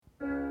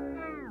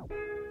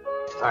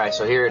Alright,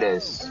 so here it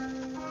is.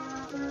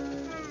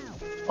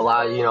 A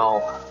lot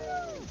of,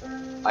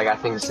 I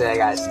got things to say,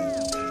 I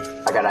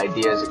got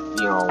ideas,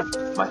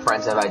 my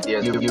friends have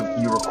ideas.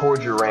 You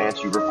record your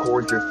rants, you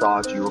record your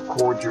thoughts, you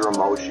record your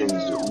emotions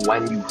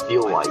when you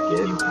feel like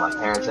it. My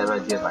parents have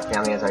ideas, my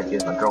family has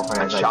ideas, my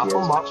girlfriend has ideas. Chop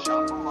them up.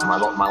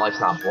 My life's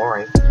not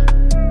boring.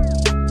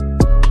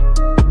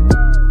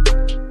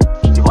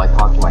 People I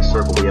talk to, my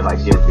circle, we have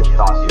ideas, we have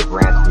thoughts, we have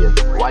rants,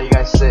 why do you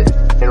guys sit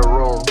in a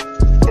room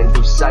and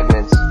do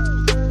segments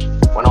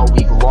when all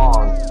week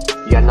long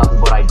you got nothing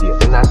but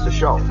ideas? And that's the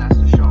show.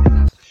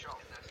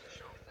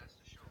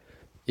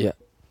 Yeah.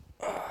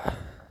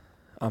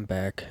 I'm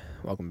back.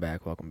 Welcome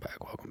back.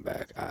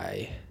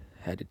 I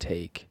had to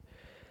take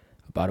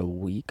about a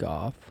week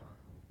off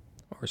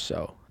or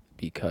so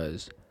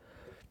because I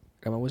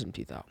got my wisdom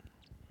teeth out.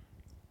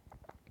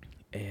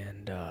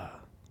 And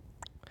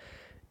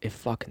it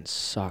fucking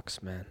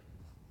sucks, man.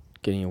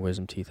 Getting your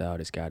wisdom teeth out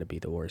has got to be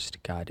the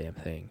worst goddamn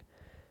thing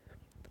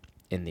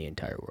in the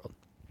entire world.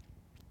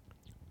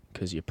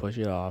 Because you push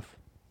it off.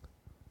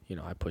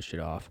 I pushed it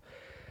off.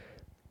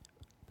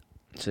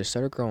 So they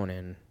started growing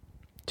in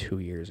 2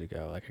 years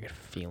ago. Like, I could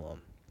feel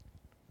them.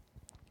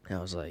 And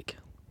I was like,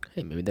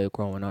 hey, maybe they'll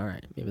grow in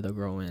alright. Maybe they'll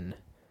grow in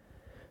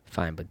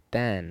fine. But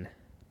then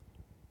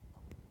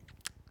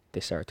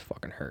they started to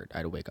fucking hurt. I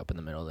had to wake up in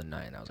the middle of the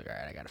night and I was like,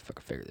 alright, I gotta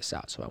fucking figure this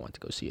out. So I went to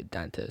go see a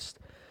dentist.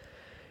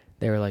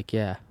 They were like,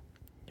 yeah,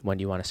 when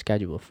do you want to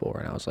schedule it for?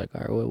 And I was like,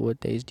 alright, what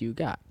days do you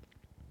got?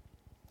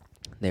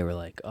 They were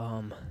like,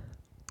 you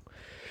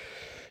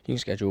can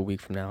schedule a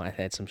week from now. I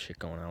had some shit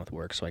going on with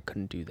work, so I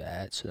couldn't do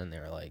that. So then they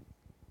were like,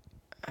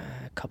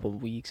 a couple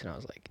of weeks, and I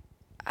was like,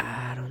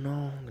 I don't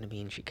know, I'm gonna be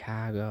in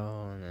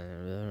Chicago,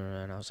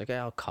 and I was like, hey,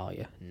 I'll call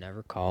you.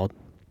 Never called.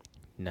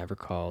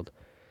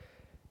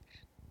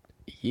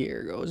 A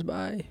year goes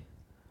by,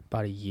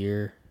 about a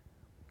year.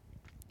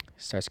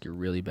 It starts to get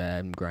really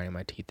bad. I'm grinding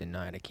my teeth at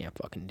night. I can't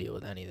fucking deal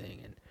with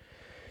anything, and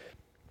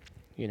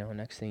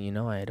next thing you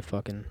know, I had to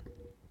fucking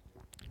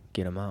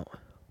get them out.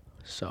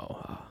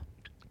 So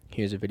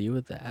here's a video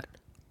of that.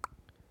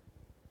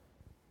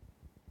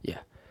 Yeah.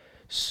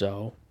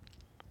 So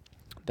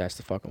that's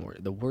the fucking word.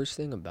 The worst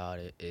thing about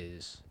it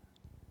is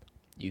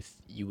you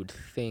would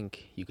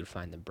think you could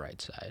find the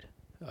bright side.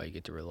 Oh, you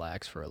get to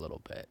relax for a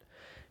little bit.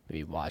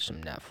 Maybe watch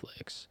some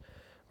Netflix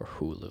or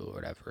Hulu or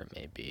whatever it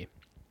may be.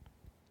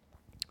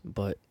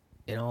 But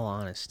in all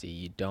honesty,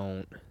 you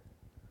don't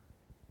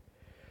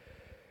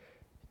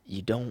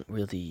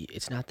really,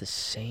 it's not the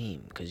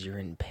same because you're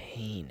in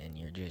pain and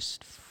you're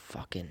just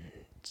fucking,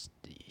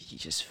 you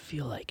just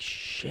feel like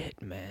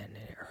shit, man.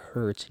 And it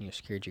hurts and you're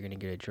scared you're going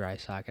to get a dry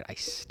socket. I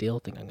still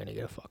think I'm going to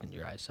get a fucking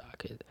dry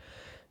socket,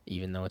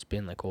 even though it's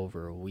been like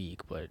over a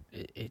week. But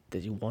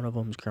one of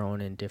them's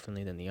growing in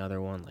differently than the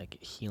other one,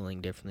 like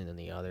healing differently than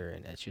the other.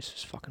 And it's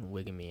just fucking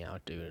wigging me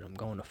out, dude. And I'm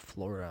going to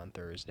Florida on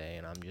Thursday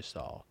and I'm just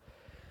all,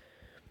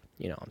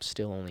 I'm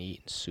still only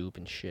eating soup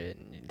and shit,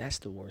 and that's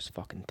the worst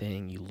fucking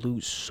thing. You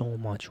lose so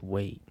much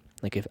weight.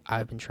 Like, if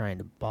I've been trying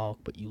to bulk,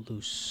 but you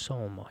lose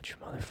so much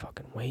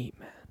motherfucking weight,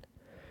 man.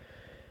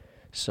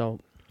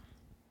 So,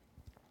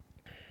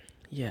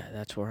 yeah,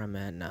 that's where I'm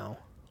at now.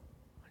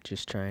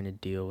 Just trying to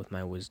deal with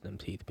my wisdom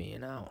teeth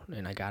being out,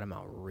 and I got them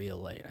out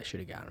real late. I should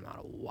have got them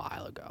out a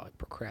while ago. I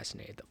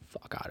procrastinated the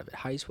fuck out of it.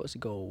 How you supposed to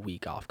go a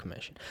week off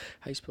commission?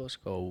 How you supposed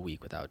to go a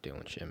week without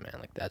doing shit, man?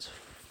 Like, that's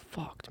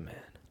fucked, man.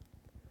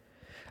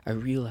 I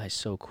realized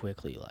so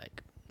quickly,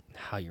 like,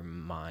 how your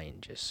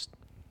mind just,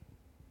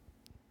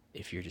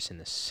 if you're just in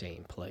the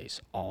same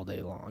place all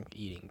day long,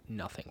 eating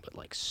nothing but,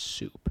 like,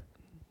 soup,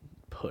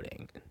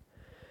 pudding,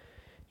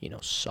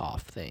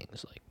 soft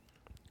things, like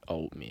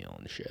oatmeal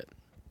and shit,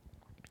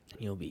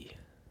 you'll be,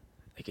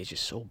 like, it's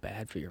just so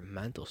bad for your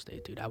mental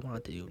state, dude. I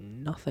wanted to do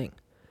nothing.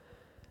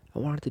 I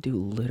wanted to do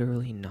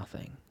literally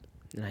nothing,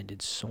 and I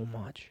did so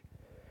much.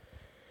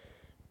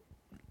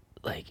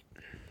 Like,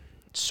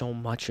 so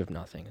much of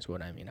nothing is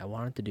what I mean. I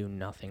wanted to do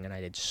nothing, and I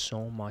did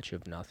so much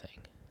of nothing.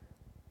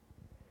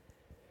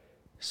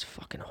 It's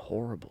fucking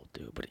horrible,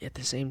 dude. But at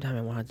the same time,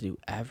 I wanted to do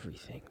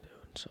everything,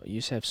 dude. So you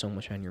just have so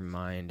much on your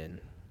mind,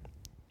 and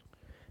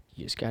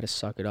you just gotta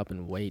suck it up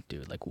and wait,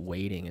 dude. Like,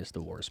 waiting is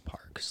the worst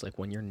part. Cause like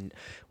when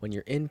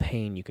you're in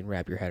pain, you can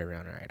wrap your head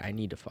around, all right, I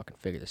need to fucking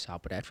figure this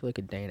out. But after like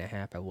a day and a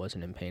half, I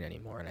wasn't in pain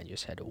anymore, and I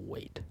just had to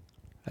wait.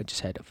 I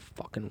just had to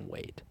fucking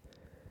wait.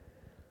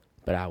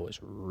 But I was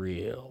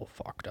real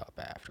fucked up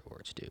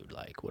afterwards, dude.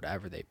 Like,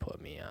 whatever they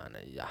put me on,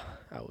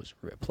 I was,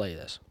 play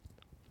this.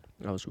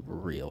 I was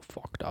real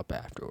fucked up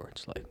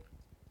afterwards, like.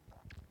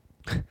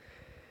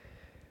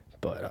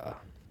 But,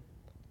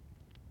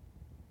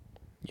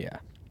 yeah.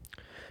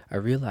 I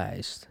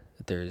realized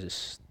that there's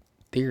this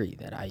theory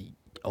that I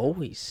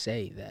always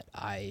say that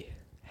I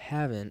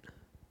haven't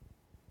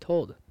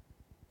told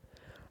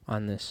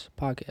on this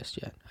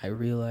podcast yet. I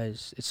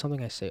realize it's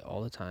something I say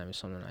all the time. It's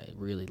something I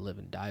really live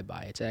and die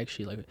by. It's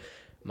actually like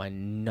my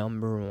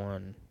number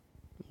one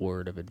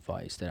word of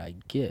advice that I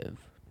give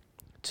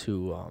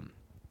to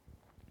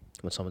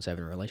when someone's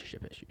having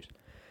relationship issues.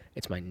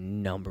 It's my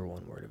number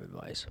one word of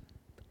advice.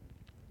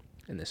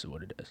 and this is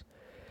what it is.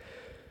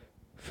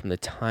 From the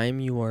time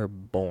you are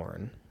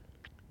born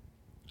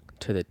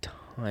to the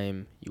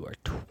time you are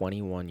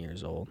 21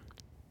 years old,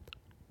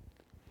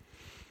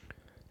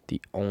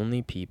 the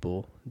only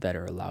people that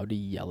are allowed to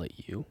yell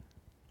at you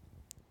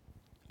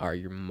are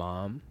your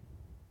mom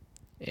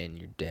and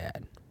your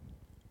dad.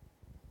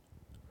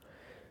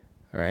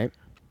 Alright?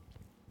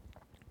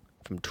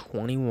 From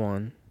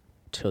 21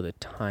 till the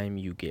time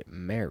you get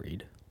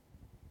married,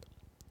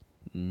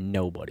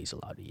 nobody's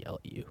allowed to yell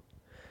at you.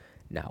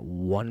 Not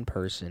one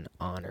person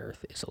on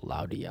earth is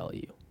allowed to yell at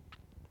you.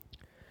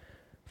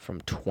 From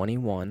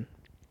 21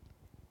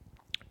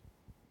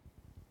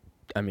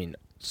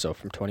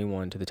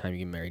 to the time you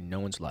get married, no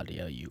one's allowed to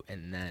yell at you.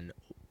 And then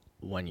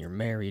when you're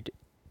married,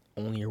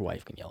 only your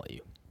wife can yell at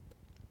you.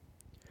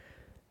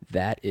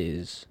 That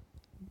is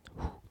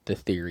the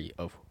theory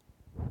of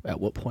at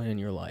what point in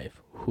your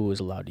life who is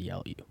allowed to yell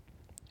at you.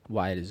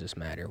 Why does this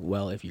matter?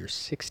 Well, if you're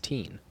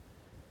 16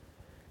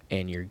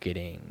 and you're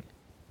getting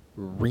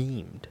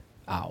reamed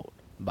out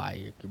by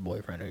your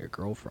boyfriend or your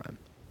girlfriend,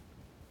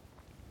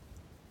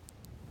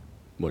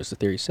 what does the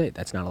theory say?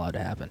 That's not allowed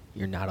to happen.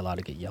 You're not allowed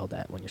to get yelled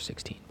at when you're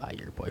 16 by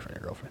your boyfriend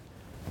or girlfriend.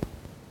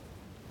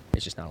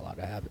 It's just not allowed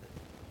to happen.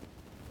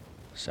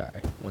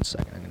 Sorry, 1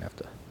 second. I'm going to have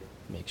to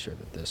make sure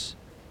that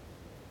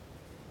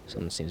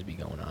something seems to be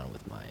going on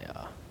with my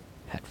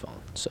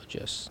headphone. So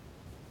just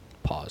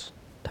pause,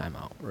 time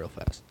out real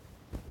fast.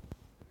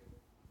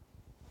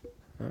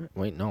 Alright,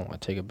 wait, no, I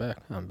take it back.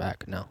 I'm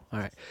back now.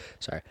 Alright,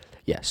 sorry.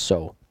 Yeah,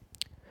 so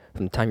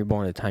from the time you're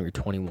born to the time you're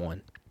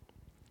 21,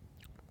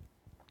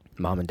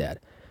 mom and dad.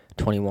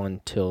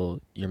 21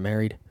 till you're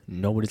married,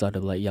 nobody's allowed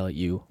to yell at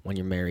you. When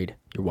you're married,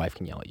 your wife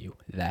can yell at you.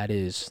 That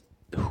is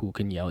who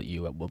can yell at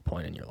you at what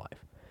point in your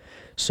life.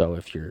 So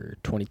if you're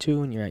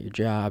 22 and you're at your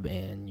job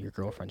and your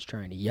girlfriend's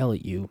trying to yell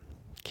at you,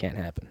 can't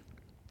happen.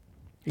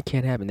 It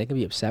can't happen. They can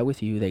be upset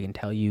with you. They can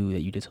tell you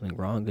that you did something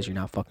wrong because you're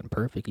not fucking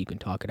perfect. You can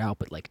talk it out.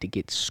 But like to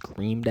get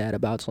screamed at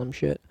about some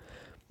shit,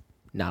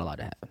 not allowed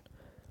to happen.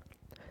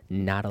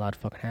 Not allowed to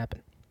fucking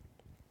happen.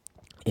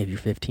 If you're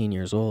 15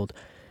 years old,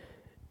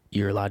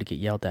 you're allowed to get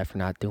yelled at for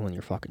not doing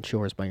your fucking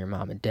chores by your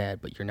mom and dad,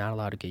 but you're not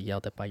allowed to get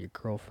yelled at by your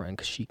girlfriend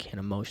because she can't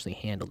emotionally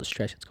handle the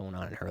stress that's going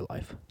on in her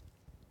life.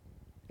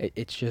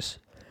 It's just,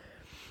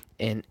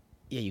 and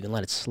yeah, you can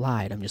let it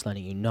slide. I'm just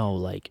letting you know,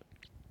 like,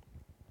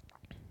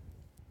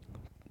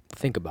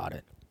 think about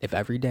it. If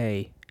every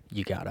day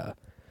you gotta,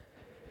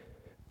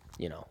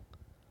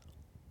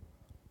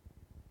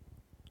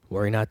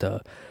 worry not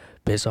to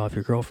piss off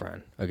your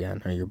girlfriend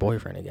again or your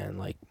boyfriend again,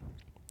 like,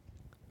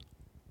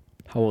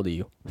 how old are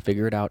you?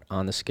 Figure it out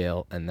on the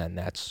scale, and then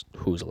that's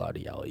who's allowed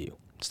to yell at you.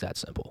 It's that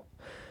simple.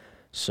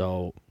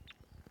 So,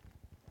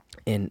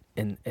 and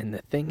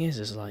the thing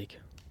is like,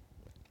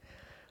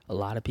 a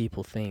lot of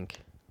people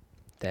think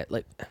that,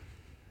 like,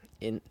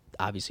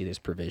 obviously there's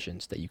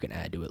provisions that you can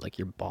add to it, like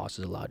your boss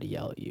is allowed to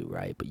yell at you,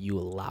 right? But you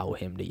allow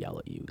him to yell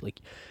at you.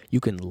 Like, you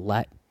can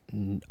let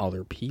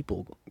other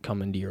people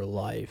come into your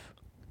life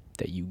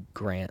that you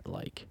grant,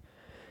 like,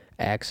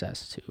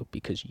 access to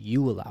because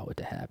you allow it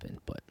to happen,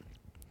 but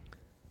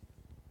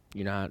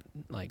you're not,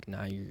 like,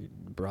 not your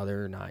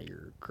brother, not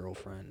your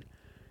girlfriend,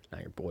 not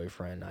your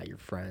boyfriend, not your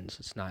friends.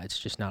 It's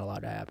just not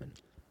allowed to happen.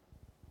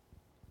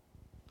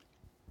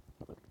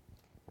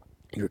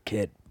 You're a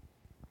kid.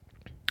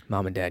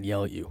 Mom and dad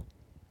yell at you.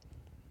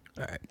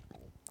 Alright.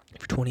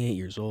 If you're 28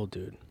 years old,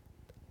 dude,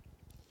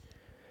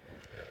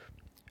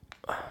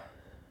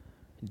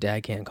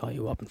 dad can't call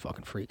you up and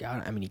fucking freak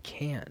out. I mean, he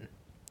can.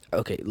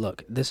 Okay,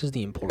 look, this is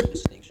the important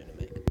distinction to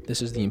make.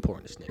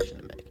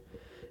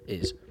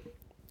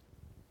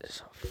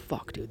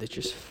 Fuck, dude, that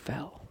just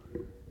fell.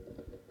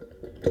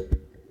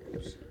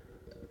 Oops.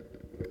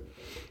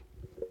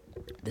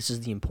 This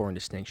is the important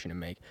distinction to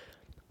make.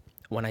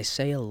 When I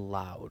say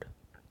allowed,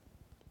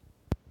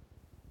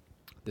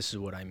 this is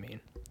what I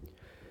mean.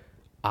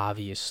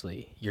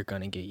 Obviously, you're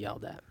gonna get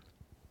yelled at.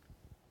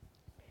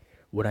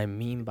 What I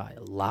mean by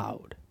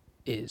allowed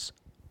is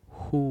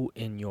who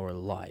in your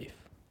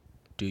life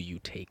do you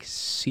take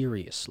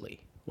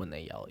seriously when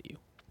they yell at you?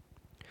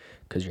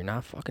 Because you're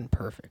not fucking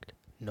perfect.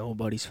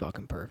 Nobody's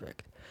fucking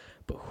perfect.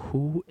 But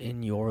who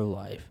in your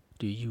life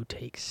do you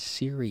take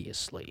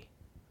seriously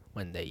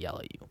when they yell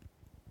at you?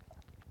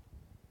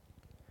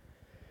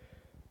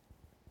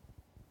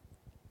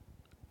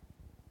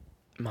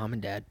 Mom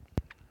and dad,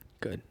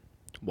 good.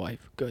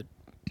 Wife, good.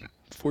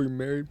 Before you're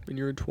married and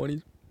you're in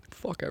 20s,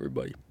 fuck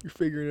everybody. You're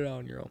figuring it out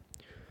on your own.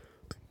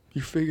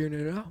 You're figuring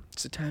it out.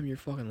 It's the time of your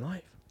fucking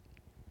life.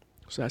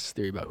 So that's the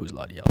theory about who's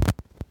allowed to yell.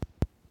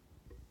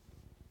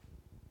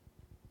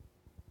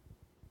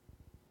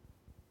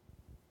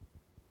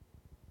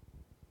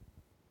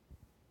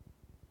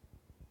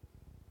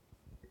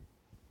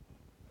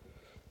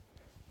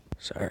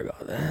 Sorry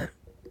about that.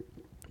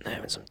 I'm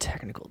having some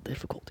technical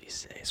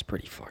difficulties today. It's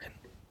pretty fucking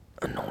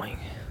annoying.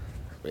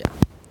 But yeah.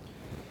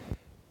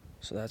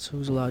 So that's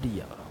who's allowed to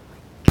yell. Oh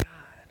my god.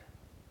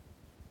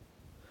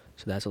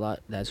 So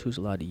that's who's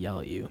allowed to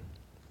yell at you.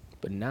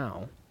 But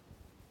now,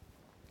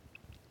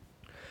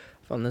 I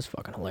found this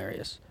fucking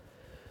hilarious.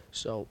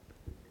 So,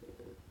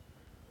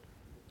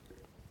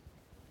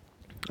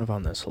 I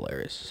found this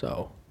hilarious.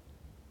 So,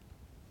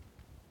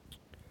 I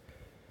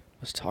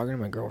was talking to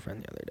my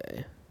girlfriend the other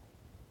day.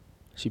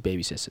 She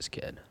babysits this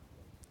kid.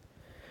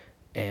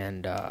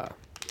 And, I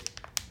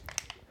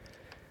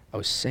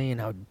was saying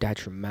how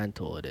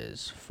detrimental it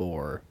is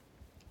for,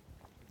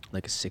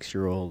 like, a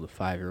 6-year-old, a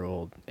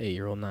 5-year-old,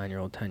 8-year-old,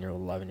 9-year-old,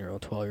 10-year-old,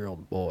 11-year-old,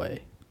 12-year-old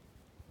boy,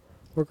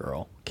 or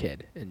girl,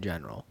 kid in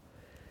general,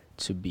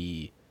 to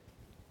be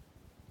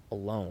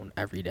alone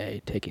every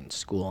day taking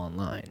school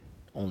online,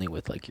 only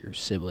with, like, your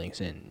siblings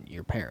and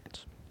your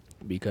parents.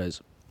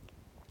 Because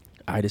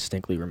I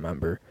distinctly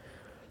remember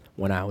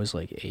when I was,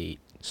 like, 8,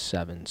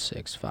 7,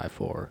 6, 5,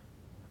 4,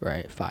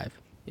 right,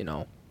 5,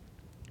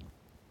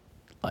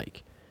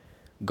 like,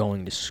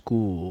 going to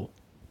school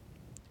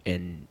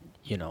and,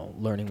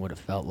 learning what it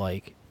felt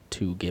like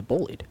to get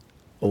bullied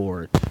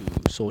or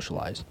to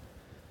socialize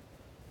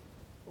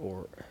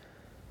or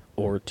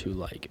to,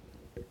 like,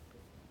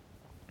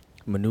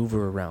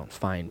 maneuver around,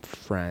 find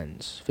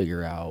friends,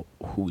 figure out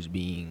who's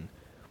being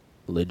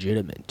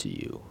legitimate to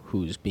you,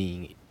 who's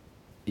being,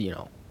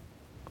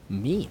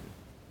 mean.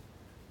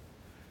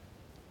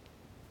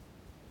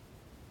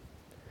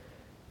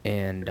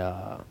 And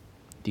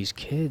these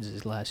kids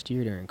this last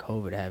year during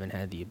COVID haven't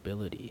had the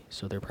ability,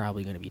 so they're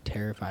probably going to be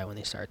terrified when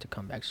they start to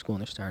come back to school,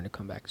 and they're starting to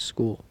come back to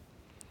school.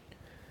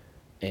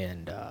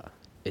 And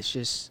it's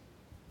just,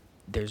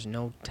 there's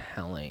no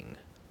telling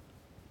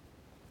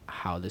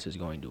how this is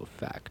going to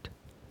affect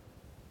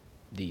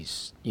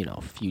these,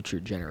 future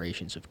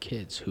generations of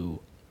kids who,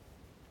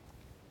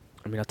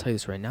 I mean, I'll tell you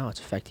this right now, it's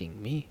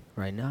affecting me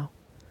right now.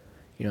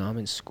 I'm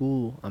in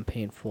school, I'm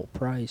paying full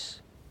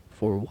price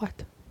for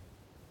what?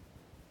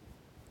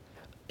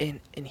 And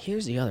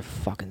here's the other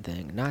fucking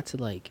thing, not to,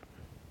 like,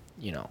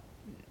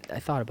 I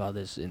thought about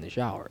this in the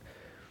shower.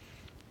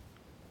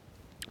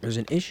 There's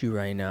an issue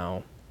right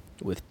now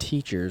with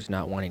teachers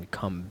not wanting to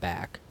come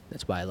back.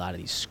 That's why a lot of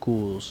these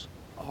schools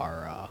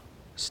are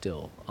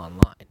still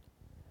online.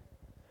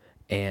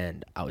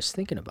 And I was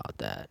thinking about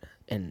that,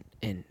 and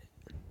it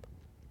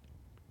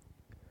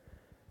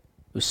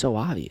was so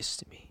obvious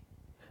to me.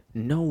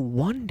 No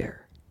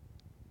wonder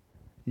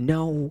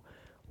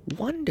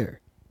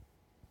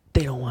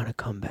they don't want to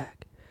come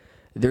back.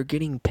 They're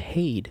getting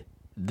paid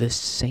the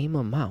same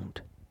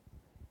amount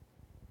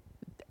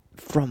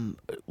from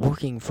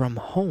working from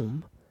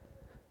home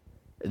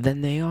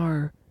than they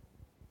were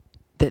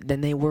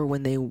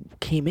when they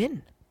came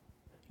in.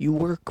 You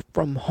work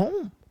from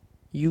home.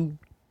 You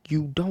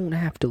don't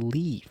have to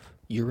leave.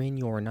 You're in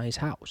your nice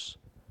house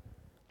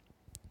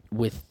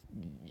with,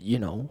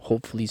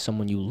 hopefully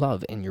someone you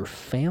love and your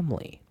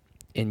family,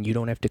 and you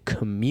don't have to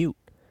commute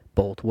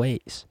both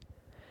ways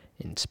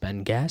and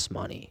spend gas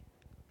money.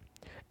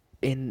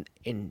 And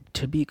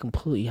to be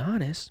completely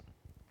honest,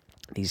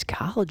 these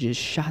colleges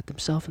shot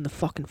themselves in the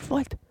fucking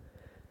foot.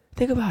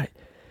 Think about it.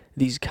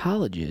 These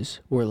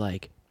colleges were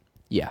like,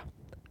 yeah,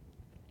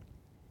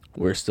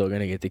 we're still going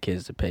to get the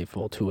kids to pay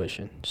full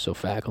tuition. So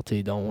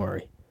faculty, don't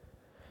worry.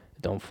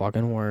 Don't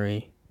fucking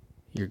worry.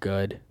 You're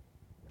good.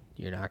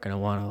 You're not going to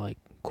want to, like,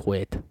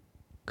 quit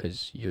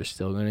because you're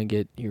still going to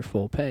get your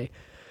full pay.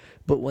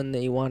 But when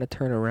they want to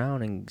turn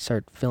around and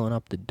start filling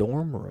up the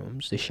dorm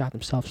rooms, they shot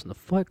themselves in the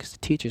foot because the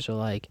teachers are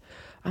like,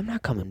 I'm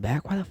not coming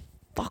back. Why the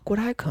fuck would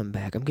I come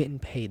back? I'm getting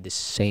paid the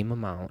same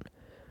amount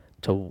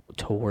to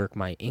work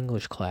my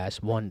English class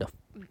 1 to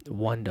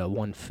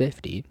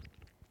 150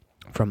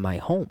 from my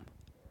home.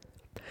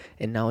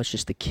 And now it's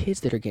just the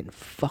kids that are getting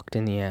fucked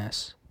in the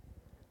ass.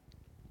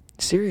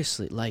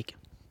 Seriously, like,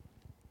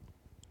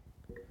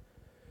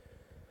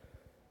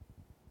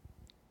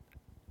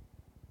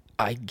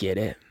 I get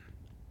it.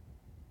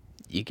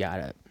 You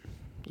gotta,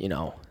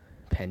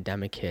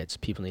 pandemic hits,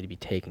 people need to be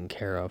taken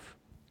care of.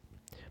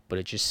 But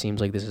it just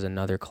seems like this is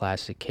another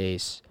classic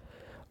case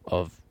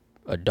of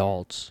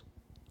adults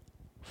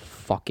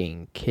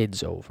fucking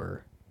kids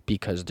over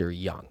because they're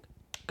young,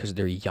 because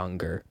they're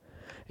younger,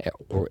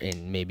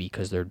 and maybe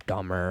because they're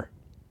dumber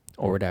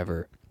or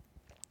whatever.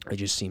 It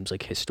just seems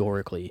like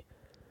historically,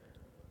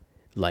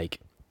 like,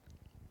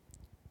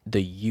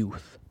 the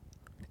youth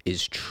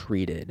is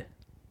treated,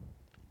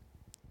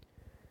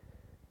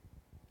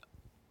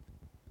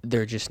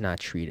 they're just not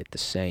treated the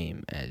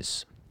same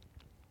as,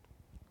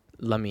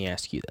 let me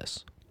ask you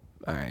this.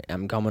 Alright,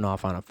 I'm coming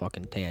off on a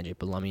fucking tangent,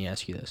 but let me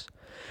ask you this.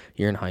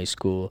 You're in high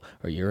school,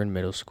 or you're in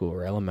middle school,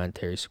 or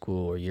elementary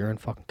school, or you're in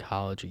fucking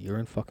college, or you're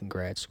in fucking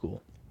grad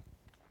school.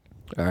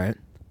 Alright?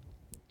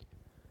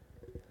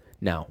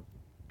 Now,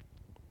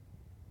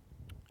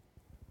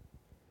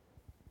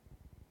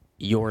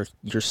 you're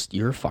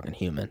a fucking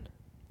human.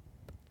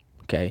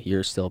 Okay?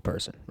 You're still a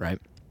person, right?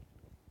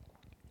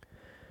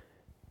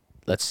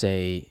 Let's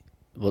say,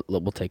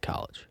 we'll take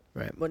college,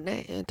 right? But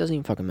it doesn't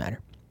even fucking matter.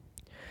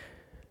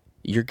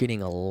 You're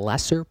getting a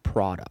lesser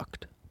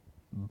product,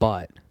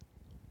 but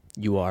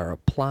you are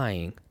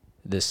applying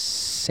the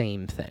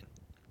same thing,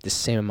 the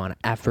same amount of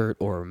effort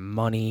or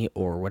money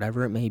or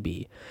whatever it may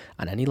be,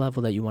 on any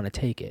level that you want to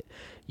take it.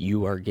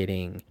 You are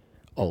getting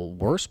a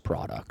worse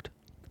product,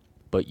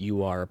 but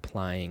you are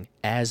applying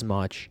as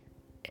much,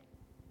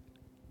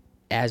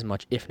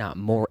 if not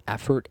more,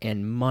 effort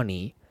and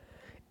money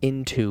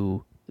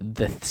into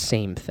the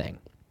same thing.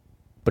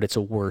 But it's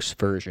a worse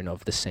version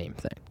of the same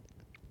thing.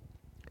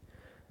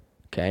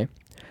 Okay?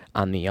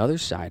 On the other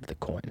side of the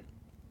coin,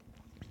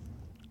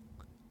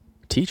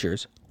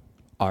 teachers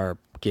are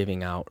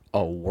giving out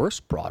a worse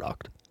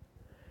product,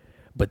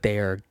 but they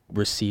are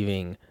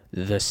receiving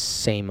the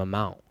same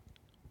amount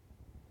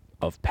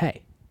of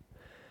pay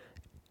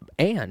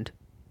and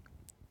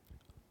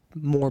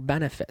more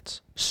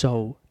benefits.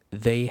 So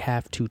they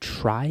have to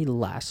try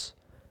less,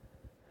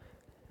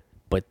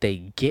 but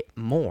they get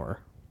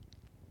more.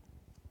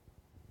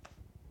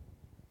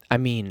 I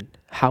mean,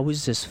 how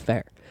is this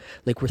fair?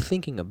 Like, we're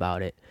thinking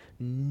about it.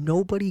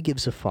 Nobody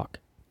gives a fuck.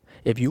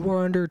 If you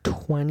are under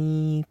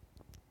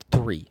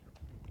 23,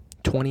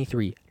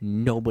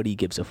 nobody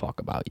gives a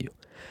fuck about you.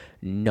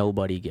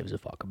 Nobody gives a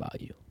fuck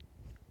about you.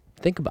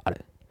 Think about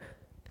it.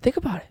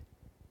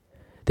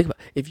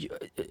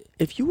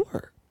 If you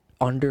are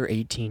under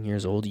 18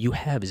 years old, you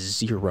have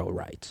zero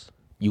rights.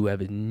 You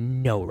have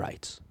no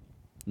rights.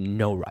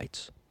 No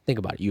rights. Think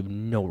about it. You have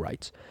no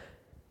rights.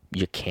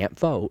 You can't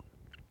vote,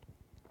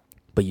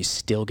 but you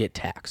still get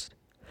taxed.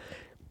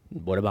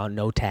 What about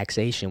no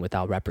taxation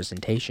without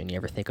representation? You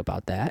ever think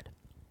about that?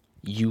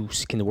 You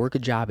can work a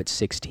job at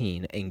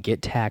 16 and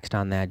get taxed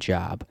on that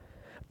job,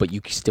 but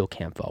you still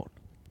can't vote.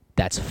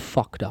 That's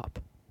fucked up.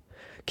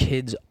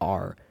 Kids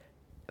are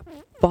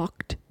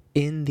fucked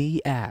in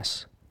the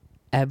ass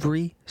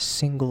every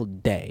single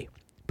day,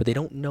 but they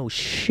don't know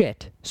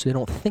shit, so they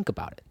don't think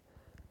about it.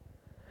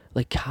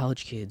 Like,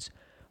 college kids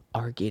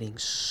are getting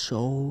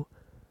so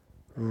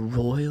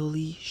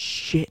royally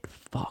shit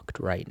fucked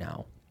right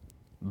now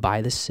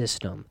by the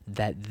system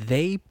that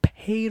they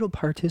pay to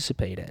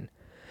participate in,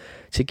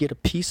 to get a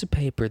piece of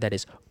paper that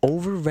is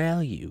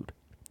overvalued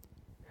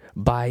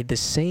by the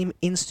same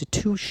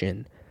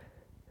institution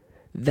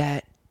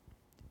that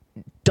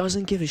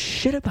doesn't give a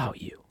shit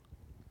about you.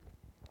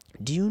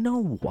 Do you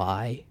know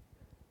why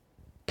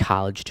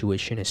college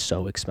tuition is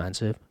so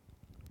expensive?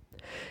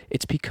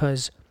 It's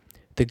because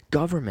the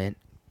government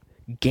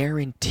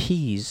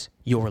guarantees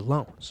your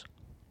loans.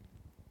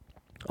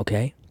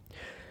 Okay?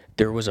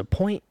 There was a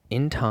point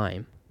in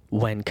time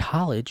when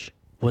college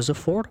was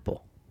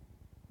affordable.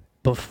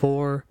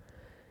 Before,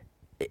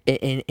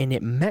 and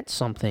it meant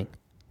something.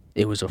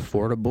 It was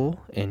affordable,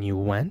 and you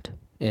went,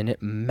 and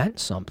it meant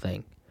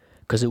something.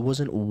 Because it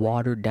wasn't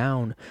watered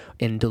down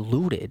and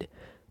diluted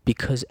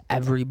because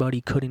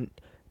everybody couldn't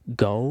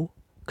go,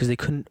 because they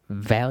couldn't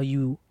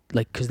value,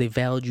 like, because they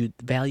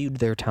valued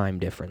their time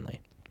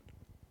differently.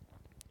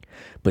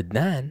 But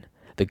then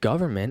the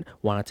government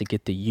wanted to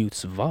get the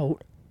youth's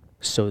vote,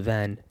 so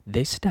then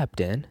they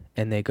stepped in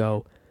and they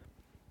go,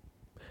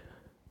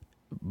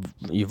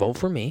 you vote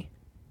for me,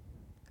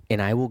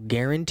 and I will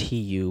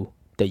guarantee you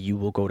that you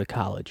will go to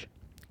college.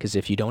 Because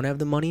if you don't have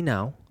the money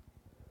now,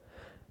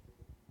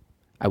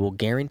 I will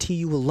guarantee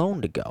you a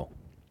loan to go.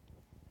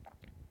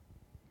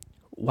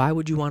 Why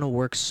would you want to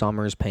work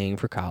summers paying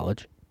for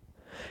college?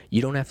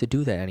 You don't have to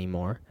do that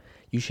anymore.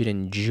 You should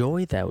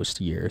enjoy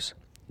those years.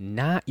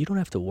 You don't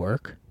have to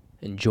work.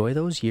 Enjoy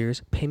those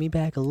years. Pay me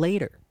back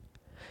later.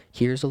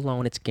 Here's a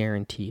loan. It's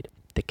guaranteed.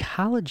 The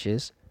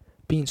colleges,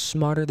 being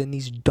smarter than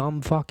these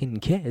dumb fucking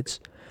kids,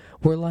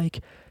 were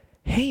like,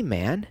 hey,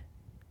 man,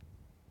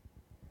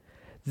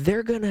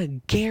 they're going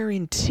to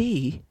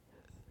guarantee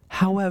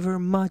however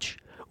much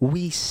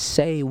we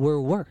say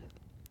we're worth.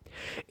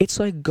 It's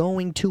like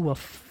going to a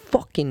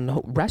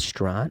fucking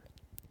restaurant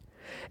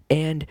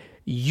and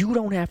you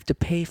don't have to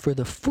pay for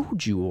the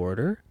food you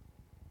order,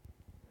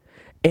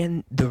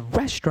 and the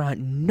restaurant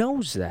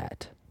knows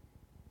that.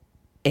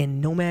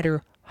 And no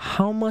matter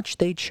how much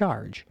they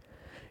charge,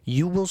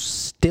 you will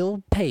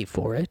still pay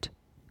for it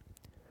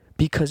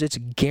because it's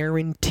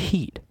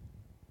guaranteed.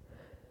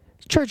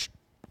 Charge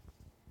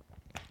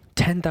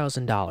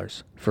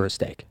 $10,000 for a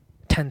steak.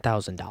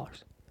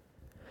 $10,000.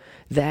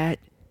 That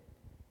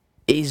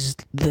is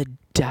the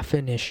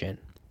definition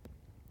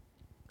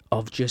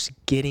of just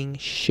getting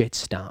shit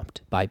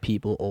stomped by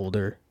people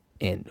older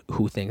and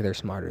who think they're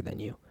smarter than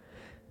you.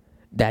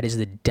 That is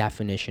the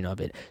definition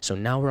of it. So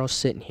now we're all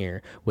sitting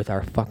here with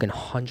our fucking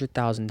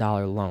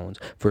 $100,000 loans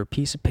for a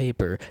piece of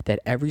paper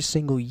that every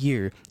single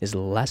year is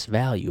less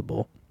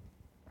valuable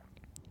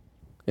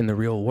in the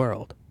real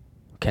world.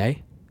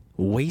 Okay?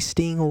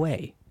 Wasting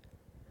away.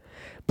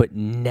 But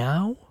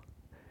now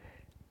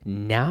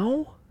you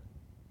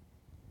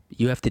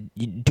have to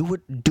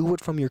do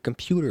it from your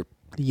computer,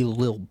 you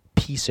little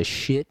piece of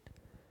shit.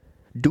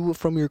 Do it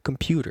from your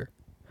computer.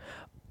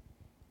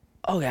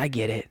 Oh, I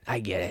get it.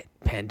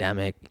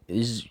 Pandemic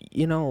is,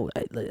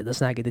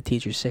 let's not get the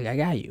teachers sick. I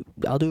got you.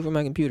 I'll do it from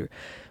my computer.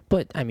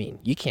 But, I mean,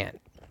 you can't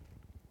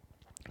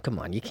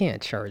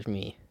charge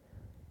me.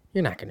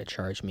 You're not going to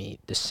charge me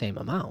the same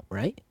amount,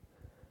 right?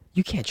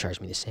 You can't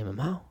charge me the same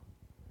amount.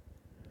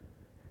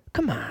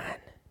 Come on.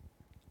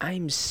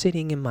 I'm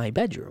sitting in my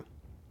bedroom.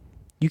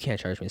 You can't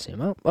charge me the same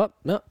amount. Oh,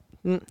 no.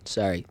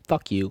 Sorry.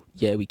 Fuck you.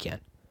 Yeah, we can.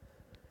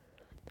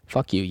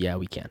 Fuck you. Yeah,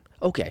 we can.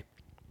 Okay.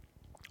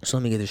 So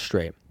let me get this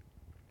straight.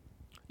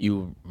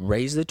 You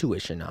raised the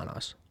tuition on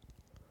us.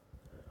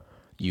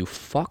 You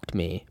fucked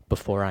me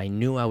before I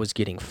knew I was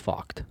getting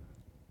fucked.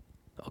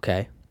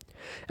 Okay?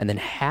 And then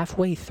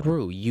halfway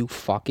through you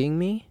fucking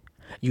me,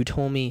 you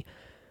told me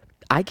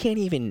I can't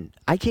even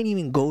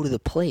go to the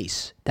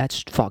place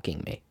that's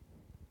fucking me.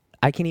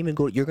 I can't even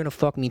go. You're going to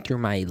fuck me through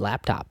my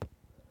laptop.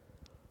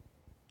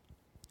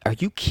 Are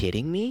you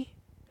kidding me?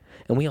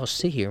 And we all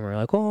sit here and we're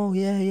like, "Oh,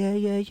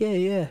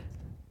 yeah.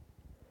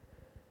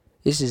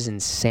 This is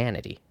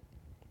insanity."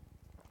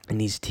 And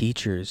these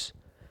teachers,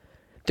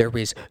 there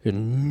is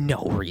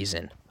no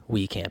reason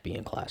we can't be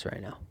in class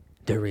right now.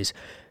 There is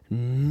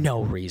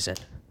no reason.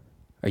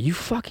 Are you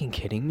fucking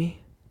kidding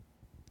me?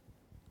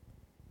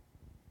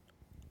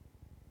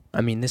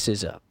 I mean, this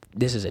is a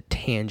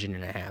tangent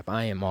and a half.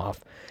 I am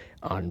off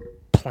on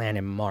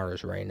planet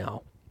Mars right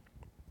now.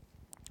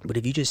 But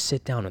if you just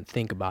sit down and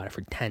think about it for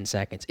 10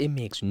 seconds, it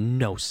makes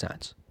no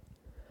sense.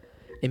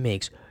 It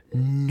makes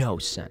no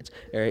sense.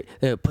 All right,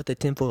 put the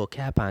tinfoil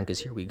cap on, because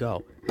here we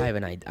go.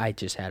 I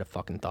just had a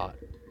fucking thought.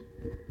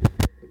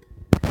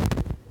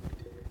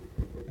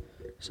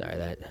 Sorry,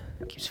 that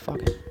keeps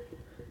fucking...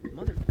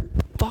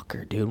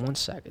 Motherfucker, dude. 1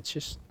 sec. It's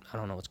just... I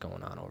don't know what's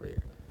going on over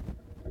here.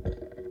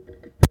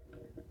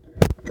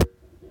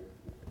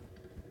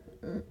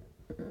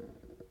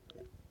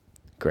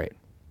 Great.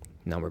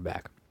 Now we're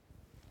back.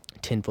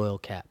 Tinfoil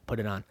cap. Put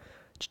it on.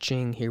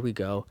 Cha-ching. Here we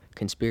go.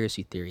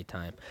 Conspiracy theory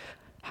time.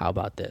 How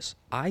about this?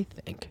 I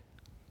think...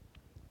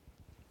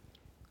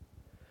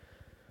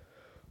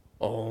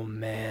 Oh,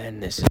 man.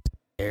 This is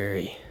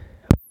scary.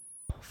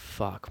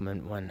 Fuck, man.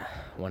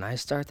 When I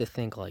start to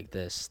think like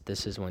this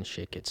is when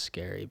shit gets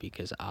scary,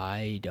 because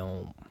I've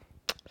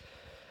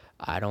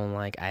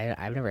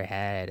never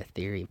had a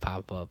theory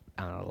pop up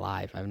on a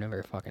live. I've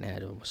never fucking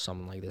had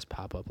something like this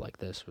pop up like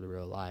this for the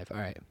real life.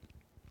 Alright,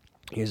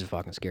 here's a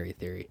fucking scary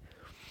theory.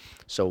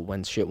 So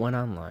when shit went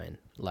online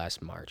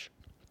last March,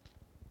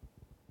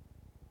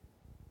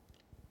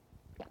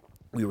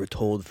 we were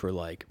told for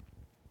like,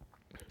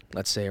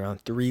 let's say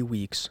around 3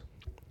 weeks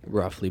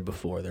roughly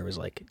before, there was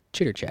like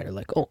chitter chatter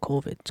like, oh,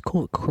 COVID, it's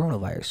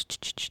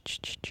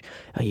coronavirus.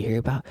 Oh, you hear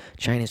about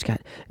China's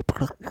got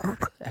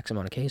X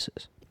amount of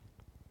cases.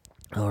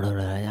 Oh, we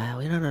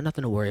don't have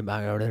nothing to worry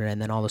about.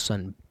 And then all of a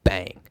sudden,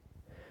 bang.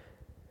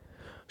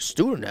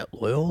 Student at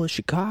Loyola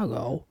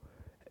Chicago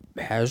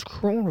has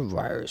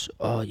coronavirus.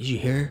 Oh, did you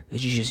hear?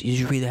 Did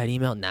you read that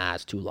email? Nah,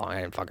 it's too long.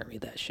 I didn't fucking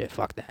read that shit.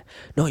 Fuck that.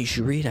 No, you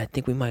should read it. I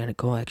think we might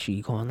go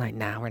online.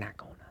 Nah, we're not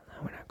going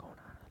online. We're not going on.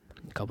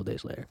 A couple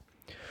days later.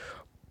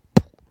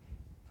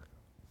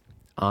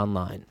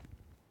 Online,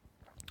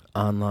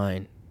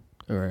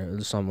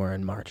 or somewhere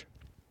in March.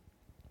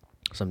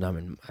 Sometime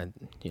in,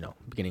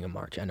 beginning of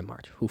March, end of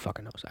March. Who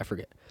fucking knows? I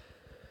forget.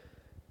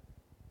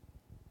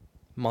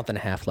 Month and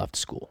a half left of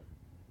school.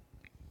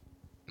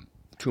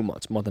 2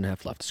 months, month and a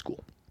half left of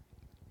school.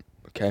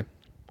 Okay?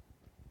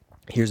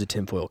 Here's a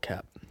tinfoil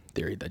cap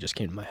theory that just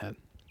came to my head.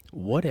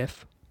 What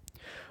if...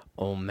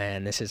 Oh,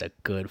 man, this is a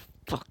good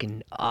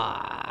fucking...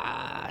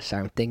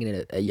 Sorry, I'm thinking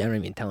it. I'm not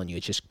even telling you.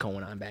 It's just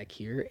going on back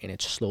here, and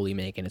it's slowly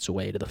making its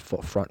way to the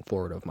front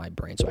forward of my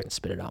brain so I can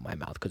spit it out my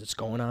mouth, because it's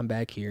going on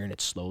back here, and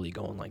it's slowly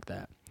going like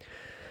that.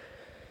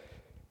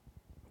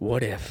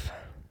 What if...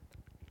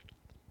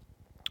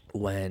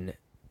 When...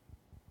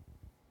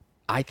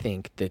 I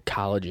think the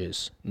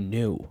colleges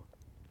knew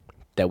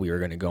that we were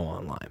going to go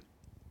online.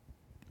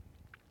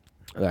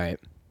 All right?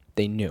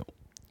 They knew.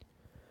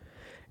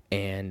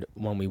 And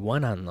when we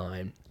went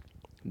online,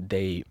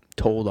 they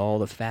told all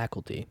the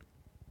faculty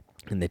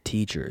and the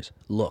teachers,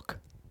 look,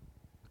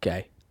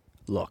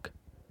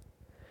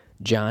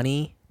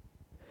 Johnny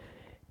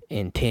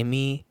and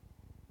Timmy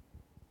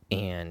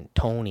and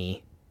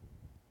Tony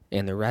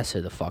and the rest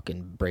of the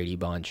fucking Brady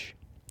bunch,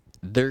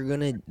 they're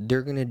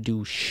gonna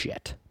do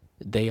shit.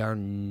 They are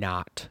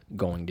not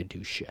going to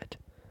do shit.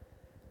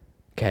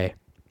 Okay?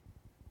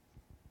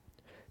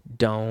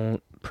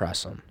 Don't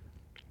press them.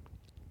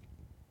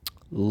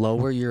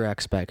 Lower your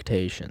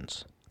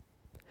expectations.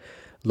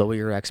 Lower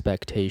your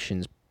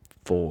expectations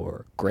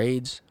for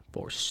grades,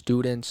 for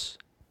students,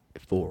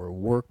 for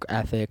work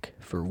ethic,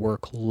 for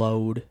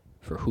workload,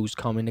 for who's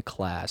coming to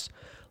class.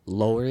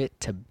 Lower it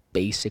to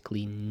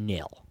basically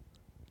nil,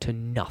 to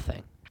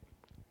nothing.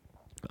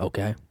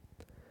 Okay?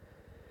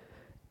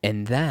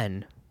 And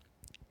then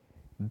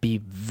be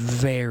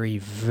very,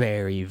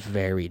 very,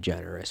 very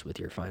generous with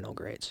your final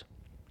grades.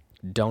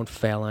 Don't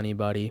fail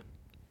anybody.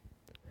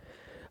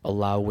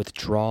 Allow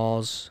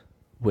withdrawals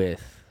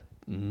with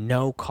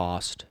no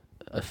cost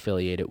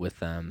affiliated with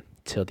them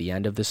till the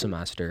end of the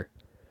semester,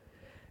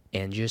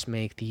 and just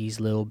make these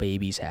little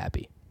babies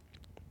happy.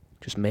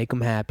 Just make them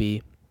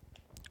happy.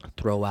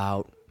 Throw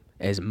out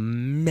as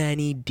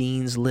many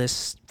Dean's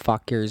List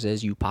fuckers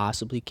as you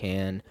possibly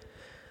can.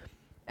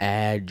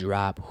 Add,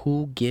 drop,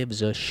 who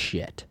gives a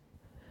shit?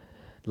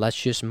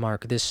 Let's just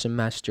mark this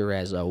semester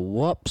as a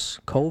whoops,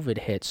 COVID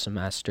hit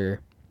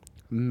semester.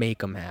 Make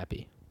them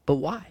happy. But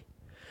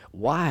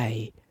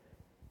why?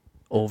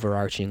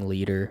 overarching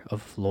leader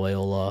of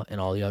Loyola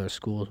and all the other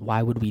schools.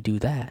 Why would we do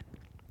that?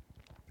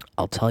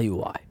 I'll tell you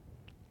why.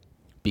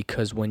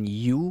 Because when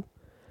you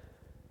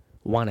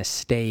want to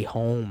stay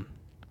home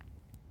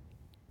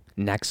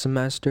next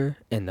semester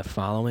and the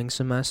following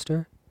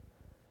semester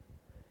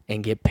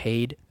and get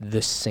paid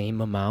the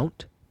same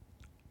amount,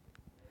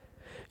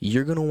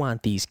 you're going to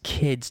want these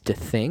kids to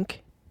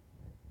think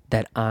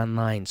that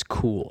online's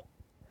cool,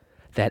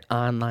 that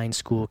online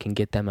school can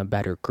get them a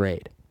better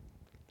grade.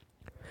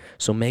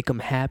 So make them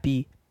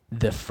happy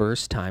the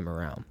first time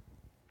around.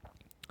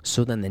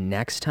 So then the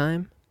next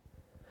time,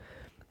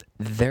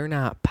 they're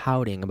not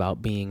pouting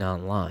about being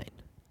online.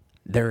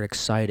 They're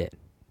excited.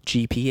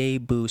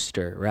 GPA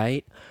booster,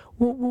 right?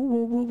 Woo, woo,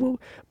 woo, woo,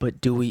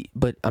 woo.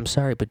 But I'm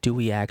sorry, but do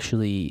we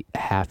actually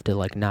have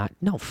to not?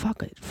 No,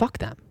 fuck it. Fuck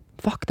them.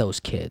 Fuck those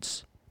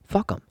kids.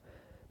 Fuck them.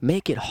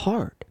 Make it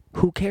hard.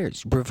 Who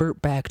cares?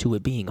 Revert back to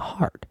it being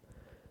hard.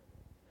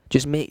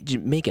 Just make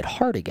it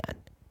hard again.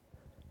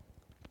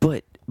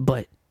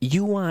 But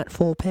you want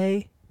full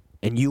pay,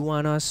 and you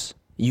want us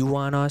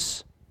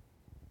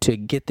to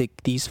get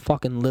these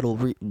fucking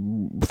little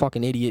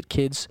fucking idiot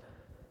kids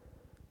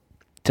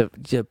to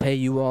pay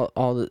you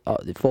all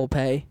the full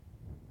pay,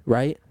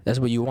 right? That's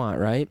what you want,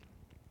 right?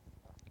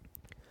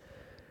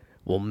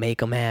 Well, make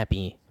them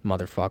happy,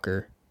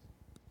 motherfucker.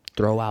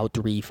 Throw out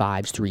 3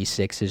 5s, 3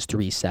 6s,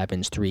 3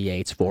 7s, 3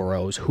 8s, 4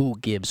 0s. Who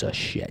gives a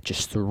shit?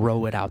 Just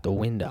throw it out the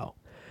window.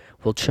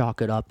 We'll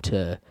chalk it up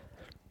to,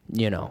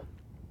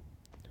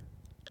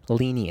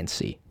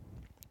 leniency.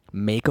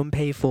 Make them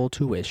pay full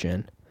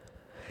tuition.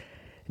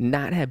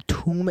 Not have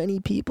too many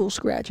people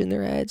scratching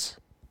their heads.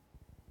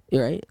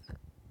 Right?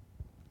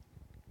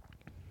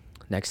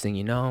 Next thing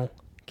you know,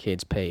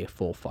 kids pay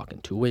full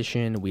fucking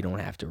tuition. We don't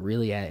have to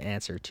really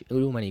answer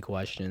too many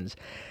questions.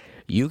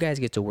 You guys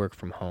get to work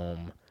from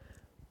home.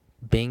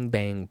 Bing,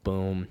 bang,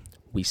 boom.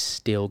 We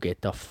still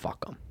get to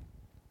fuck them.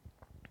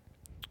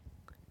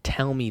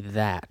 Tell me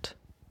that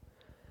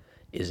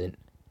isn't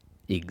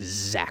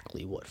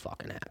exactly what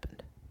fucking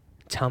happened.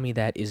 Tell me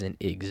that isn't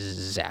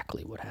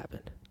exactly what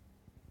happened.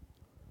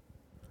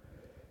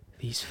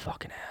 These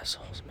fucking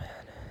assholes, man.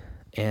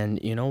 And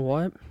you know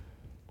what?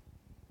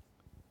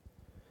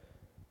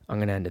 I'm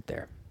going to end it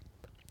there.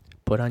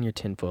 Put on your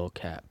tinfoil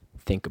cap.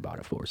 Think about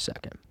it for a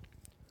second.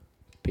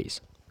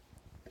 Peace.